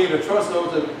want to be able to trust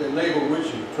those that labor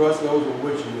with you, trust those who are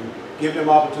with you, and give them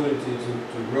opportunity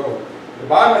to grow. The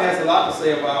Bible has a lot to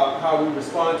say about how we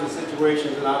respond to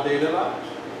situations in our daily lives.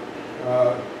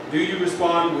 Do you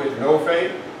respond with no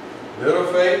faith, little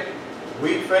faith,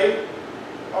 weak faith,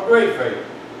 or great faith?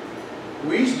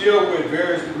 We each deal with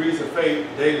various degrees of faith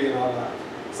daily in our lives.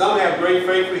 Some have great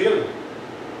faith for healing.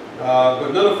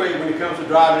 but little faith when it comes to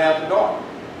driving after dark.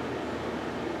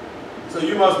 So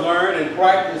you must learn and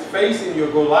practice facing your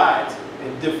Goliaths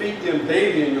and defeat them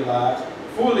daily in your lives,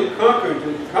 fully conquering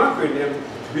them,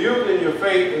 building your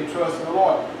faith and trust in the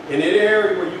Lord. In any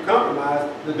area where you compromise,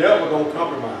 the devil don't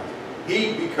compromise.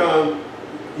 He becomes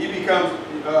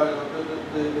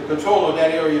the control of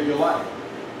that area of your life.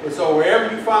 And so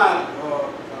wherever you find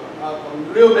a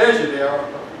real measure there,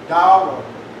 a doubt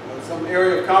or some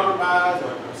area of compromise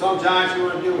or some giants you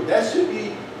want to deal with, that should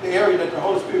be the area that the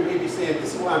Holy Spirit may be saying,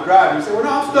 this is why I'm driving. You say, well, no,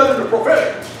 I'm studying the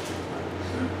prophetic.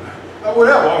 Or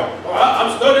whatever. Or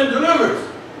I'm studying deliverance.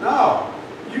 No.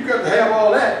 You got to have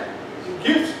all that. The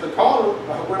gifts, the call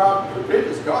without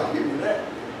repentance, God give you that.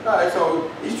 All right,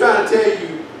 so he's trying to tell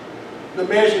you the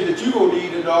measure that you're going to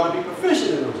need in order to be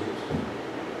proficient in those gifts.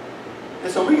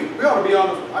 And so we ought to be on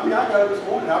the, I mean, I got up this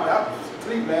morning. I was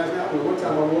asleep last night. One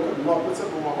time I woke up and the Lord put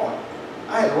something on my heart.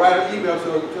 I had to write an email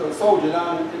to a soldier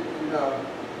down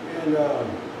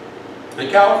in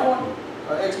California,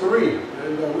 ex-Marine.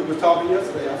 And we was talking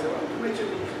yesterday. I said, well, make sure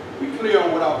we clear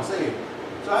on what I was saying.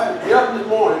 So I get up this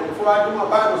morning before I do my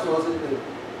Bible sources,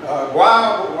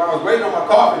 while I was waiting on my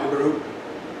coffee to brew,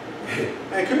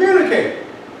 and communicate.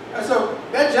 And so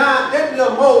that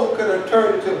little mold could have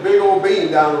turned into a big old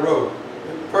beam down the road.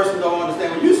 And the person don't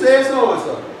understand. Well, you said so and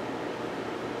so.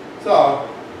 So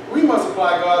we must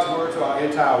apply God's word to our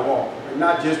entire walk, and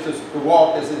not just the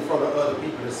walk that's in front of other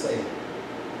people to say.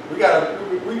 We gotta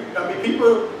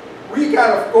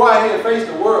go out here and face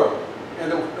the world.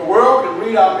 And the world can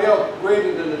read our mail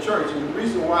greater than the church. And the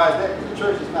reason why is that because the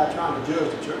church is not trying to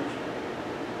judge the church.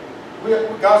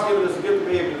 God's given us a gift to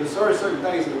be able to discern certain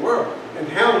things in the world and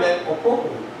handle that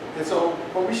appropriately. And so,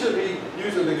 but we shouldn't be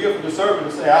using the gift of discernment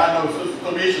to say, I know Sister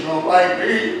Tamisha don't like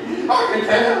me. I can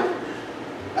tell.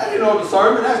 That ain't no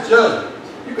discernment, that's judgment.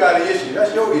 You got an issue,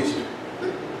 that's your issue.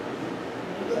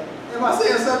 Am I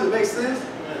saying something that makes sense?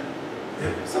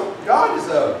 So God is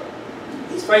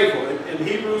He's faithful. In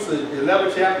Hebrews, the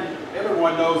 11th chapter,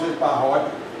 everyone knows this by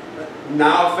heart.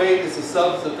 Now faith is the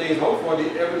substance of things hoped for, the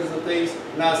evidence of things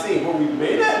not seen. What we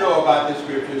may not know about this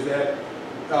scripture is that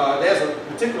there's a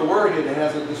particular word here that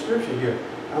has a description here.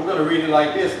 I'm going to read it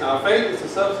like this. Now faith is the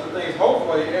substance of things hoped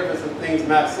for, the evidence of things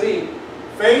not seen.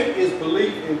 Faith is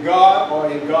belief in God or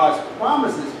in God's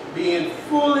promises, being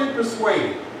fully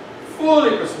persuaded.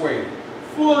 Fully persuaded.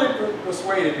 Fully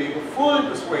persuaded, people. Fully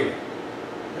persuaded.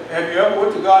 Have you ever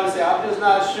went to God and said, I'm just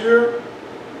not sure?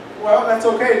 Well, that's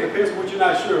okay. It depends on what you're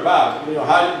not sure about. You know,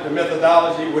 how the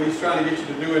methodology, what he's trying to get you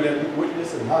to do in that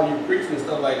witness and how you preach and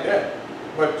stuff like that.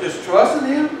 But just trusting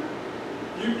him,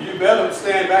 you better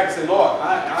stand back and say, Lord,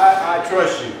 I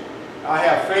trust you. I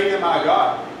have faith in my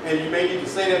God. And you may need to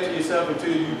say that to yourself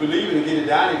until you believe it and get it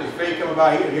down, because faith comes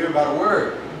by hearing by the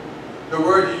word. The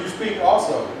word that you speak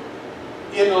also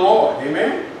in the Lord.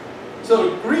 Amen? So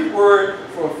the Greek word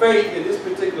for faith in this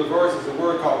particular verse is a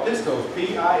word called pistos,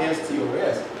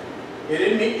 P-I-S-T-O-S. And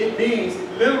it means,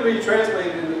 literally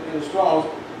translated in the Strong's,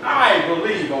 I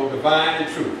believe on divine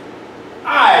and truth.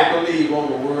 I believe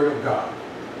on the word of God.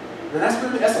 And that's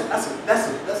really,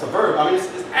 that's a verb. I mean,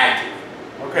 it's active.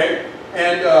 Okay?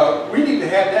 And we need to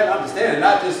have that understanding,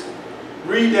 not just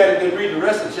read that and then read the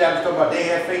rest of the chapter talking about they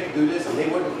had faith to do this and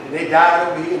they died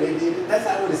over here and they did it. That's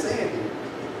not what it's saying here.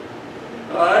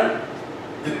 All right?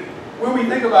 When we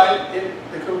think about it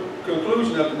in the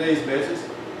conclusion of today's message,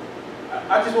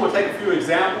 I just want to take a few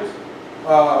examples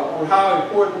on how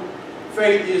important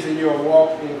faith is in your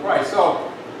walk in Christ.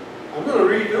 So I'm going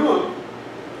to redo them,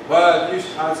 but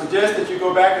I suggest that you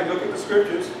go back and look at the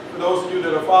scriptures for those of you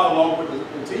that are following along with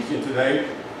the teaching today.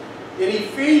 In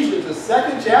Ephesians, the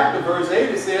 2nd chapter, verse 8,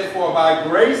 it says, for by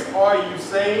grace are you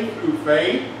saved through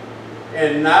faith,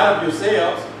 and not of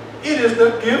yourselves. It is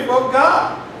the gift of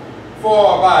God.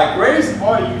 For by grace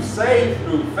are you saved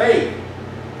through faith,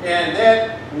 and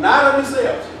that not of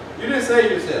yourselves. You didn't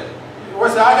save yourself. You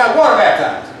say, I got water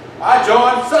baptized. I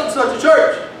joined such and such a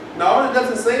church. No, it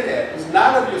doesn't say that. It's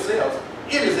not of yourselves.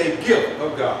 It is a gift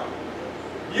of God.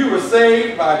 You were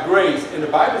saved by grace, and the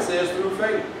Bible says through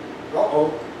faith.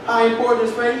 Uh-oh. How important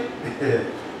is faith?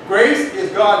 Grace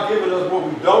is God giving us what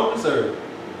we don't deserve.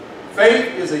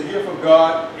 Faith is a gift of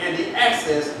God and the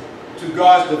access to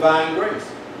God's divine grace.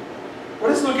 Well,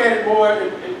 let's look at it more,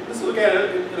 let's look at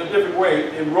it in a different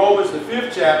way. In Romans, the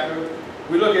 5th chapter,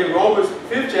 we look at Romans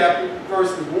 5th chapter,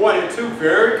 verses 1 and 2.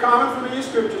 Very common familiar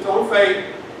scriptures on faith.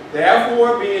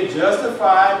 Therefore, being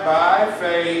justified by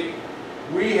faith,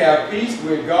 we have peace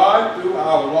with God through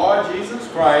our Lord Jesus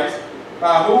Christ,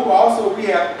 by whom also we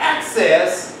have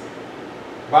access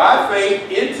by faith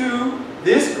into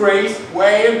this grace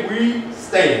where we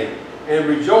stand and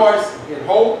rejoice in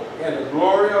hope and the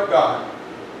glory of God.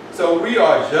 So we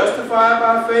are justified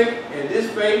by faith, and this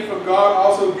faith from God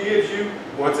also gives you,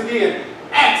 once again,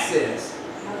 access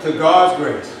to God's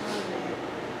grace.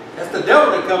 That's the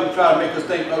devil that comes to try to make us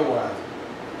think otherwise.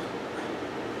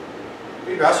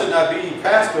 I should not be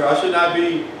pastor, I should not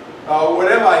be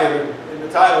whatever I am in the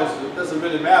titles, it doesn't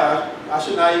really matter. I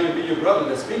should not even be your brother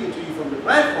that's speaking to you from the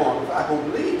platform if I don't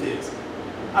believe this.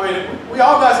 I mean, we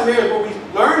all got some areas where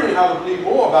we're learning how to believe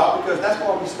more about, because that's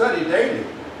what we study daily.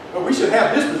 But we should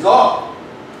have this resolve.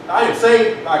 I am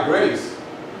saved by grace.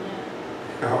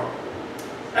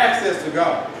 Access to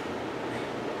God.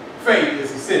 Faith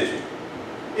is essential.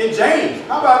 In James,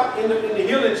 how about in the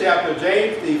healing chapter of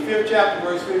James, the 5th chapter,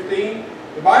 verse 15,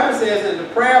 the Bible says, and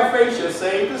the prayer of faith shall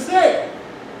save the sick,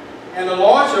 and the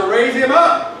Lord shall raise him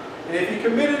up. And if he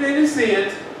committed any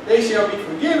sins, they shall be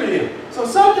forgiven him. So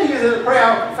something is in the prayer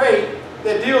of faith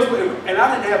that deals with, and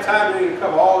I didn't have time to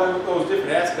cover all of those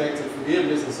different aspects of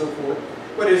forgiveness and so forth,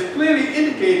 but it's clearly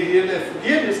indicated here that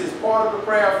forgiveness is part of the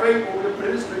prayer of faith when we're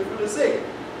ministering for the sick.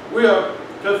 We are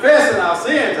confessing our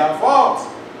sins, our faults,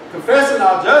 confessing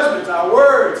our judgments, our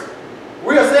words.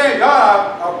 We are saying,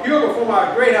 God, I appeal before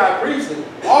my great high priest and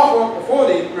offer up before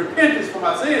thee repentance for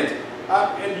my sins.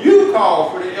 And you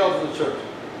call for the elders of the church.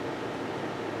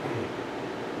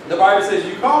 The Bible says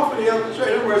you call for the elders of the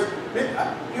church. In other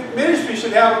words, ministry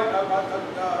should have,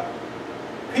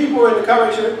 people in the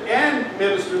congregation and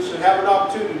ministers should have an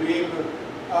opportunity to be able to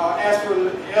ask for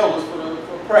the elders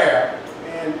for prayer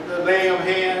and the laying of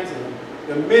hands and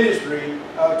the ministry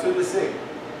to the sick.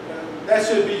 That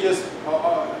should be just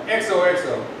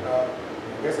XOXO.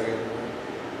 I guess I got it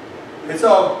right. And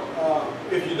so,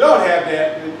 if you don't have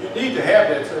that, then you need to have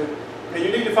that. So, and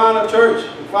you need to find a church,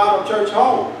 find a church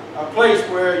home, a place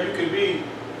where you can be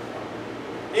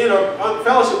in a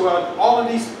fellowship where all of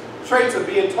these traits are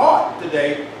being taught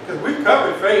today. Because we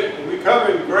covered faith and we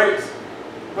covered grace,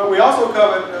 but we also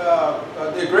covered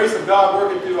the grace of God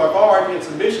working through authority and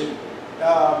submission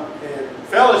and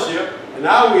fellowship. And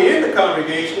now we're in the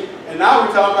congregation, and now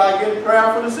we're talking about getting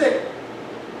prayer for the sick.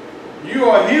 You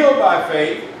are healed by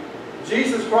faith.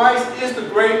 Jesus Christ is the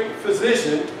great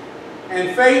physician,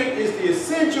 and faith is the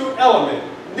essential element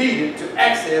needed to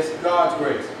access God's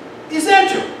grace.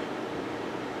 Essential.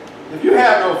 If you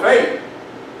have no faith,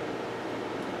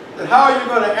 then how are you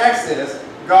going to access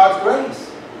God's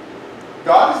grace?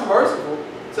 God is merciful.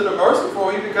 To the merciful,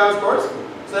 he becomes merciful.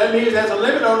 So that means there's a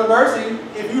limit on the mercy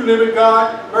if you limit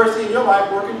God's mercy in your life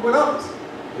working with others.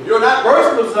 If you're not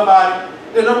merciful to somebody,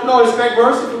 then don't expect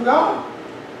mercy from God.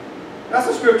 That's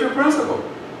a scripture principle.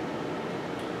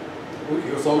 We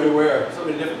can go so many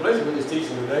different places with this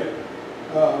teaching today.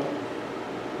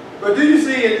 But do you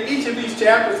see in each of these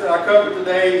chapters that I covered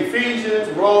today, Ephesians,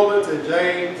 Romans, and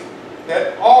James,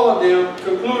 that all of them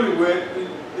concluded with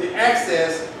the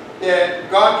access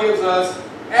that God gives us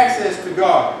access to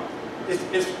God.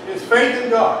 It's faith in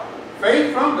God.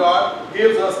 Faith from God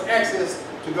gives us access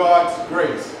to God's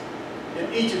grace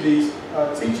in each of these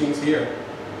teachings here.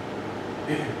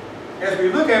 As we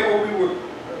look at what we were,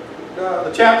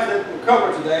 the chapters that we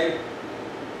covered today,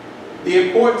 the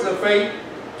importance of faith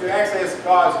to access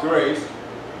God's grace,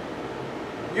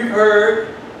 you've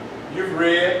heard, you've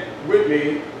read with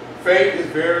me, faith is a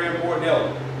very important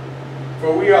element.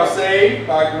 For we are saved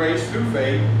by grace through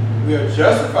faith, we are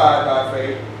justified by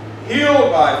faith,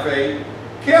 healed by faith,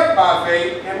 kept by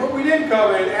faith, and what we didn't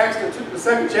cover in Acts, the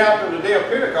 2nd chapter of the day of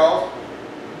Pentecost,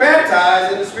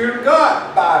 baptized in the Spirit of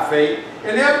God by faith.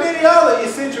 And there are many other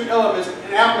essential elements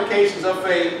and applications of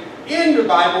faith in the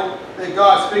Bible that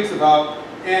God speaks about,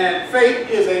 and faith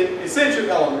is an essential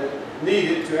element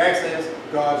needed to access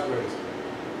God's grace.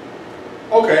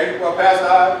 Okay, well, Pastor,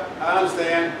 I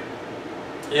understand,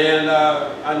 and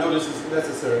I know this is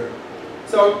necessary.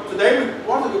 So today we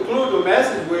want to conclude the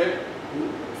message with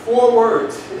 4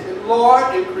 words.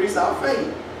 Lord, increase our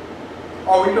faith.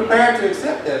 Are we prepared to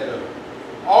accept that though?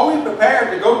 Are we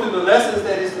prepared to go through the lessons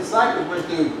that his disciples went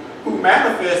through, who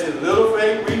manifested little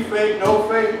faith, weak faith, no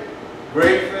faith,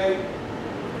 great faith?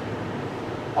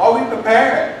 Are we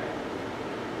prepared?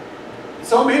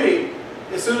 So many,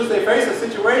 as soon as they face a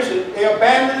situation, they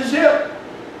abandon the ship.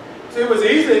 So it was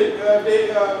easy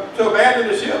to abandon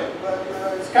the ship, but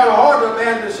it's kind of hard to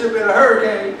abandon the ship in a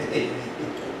hurricane.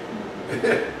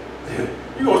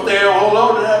 You're going to stay on, hold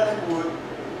on to that wood.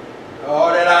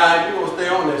 All that iron, you're going to stay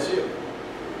on that ship.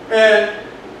 And,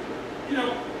 you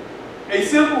know, a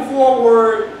simple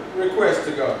 4-word request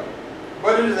to God.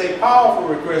 But it is a powerful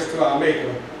request to our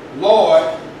Maker.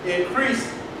 Lord,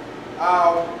 increase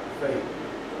our faith.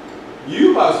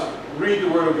 You must read the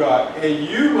Word of God, and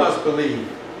you must believe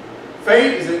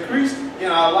Faith is increased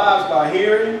in our lives by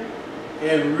hearing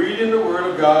and reading the Word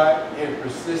of God and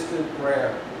persistent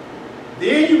prayer.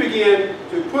 Then you begin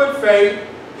to put faith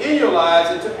in your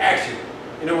lives into action.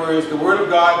 In other words, the Word of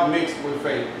God mixed with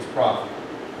faith is profitable.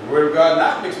 The Word of God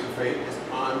not mixed with faith is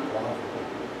unprofitable.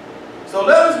 So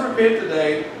let us repent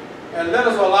today and let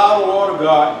us allow the Lord of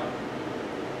God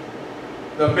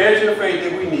the measure of faith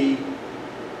that we need,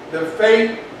 the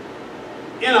faith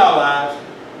in our lives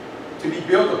to be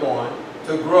built upon,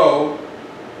 to grow.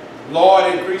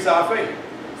 Lord, increase our faith.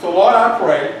 So Lord, I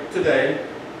pray today,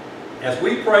 as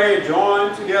we pray and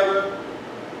join together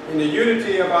in the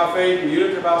unity of our faith, the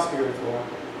unity of our spirits, Lord.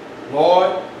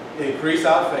 Lord, increase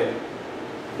our faith.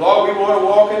 Lord, we want to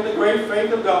walk in the great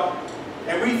faith of God.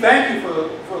 And we thank you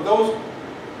for those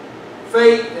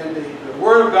faith and the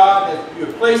Word of God that you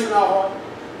have placed in our heart.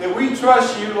 That we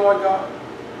trust you, Lord God.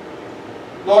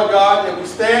 Lord God, that we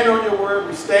stand on your word,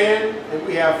 we stand and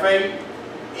we have faith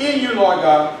in you, Lord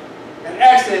God, and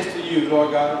access to you, Lord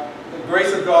God, the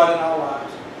grace of God in our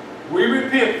lives. We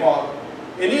repent, Father,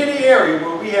 in any area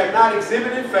where we have not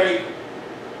exhibited faith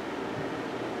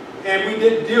and we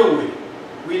didn't deal with it.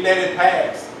 We let it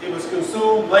pass. It was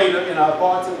consumed later in our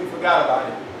thoughts and we forgot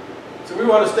about it. So we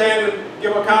want to stand and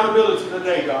give accountability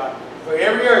today, God, for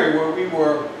every area where we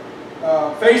were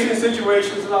facing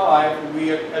situations in our life, and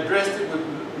we addressed it with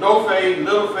no faith,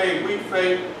 little faith, weak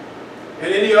faith,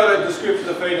 and any other description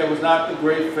of faith that was not the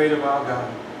great faith of our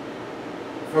God.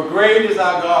 For great is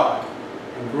our God,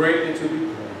 and greatly to be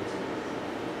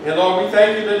praised. And Lord, we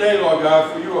thank you today, Lord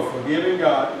God, for you are forgiving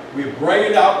God. We're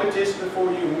bringing our petition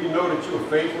before you, and we know that you are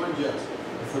faithful and just.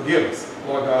 And forgive us,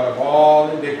 Lord God, of all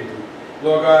iniquity.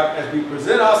 Lord God, as we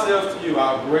present ourselves to you,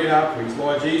 our great high priest,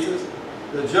 Lord Jesus,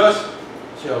 the just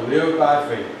shall live by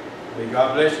faith. May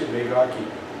God bless you. May God keep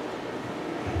you.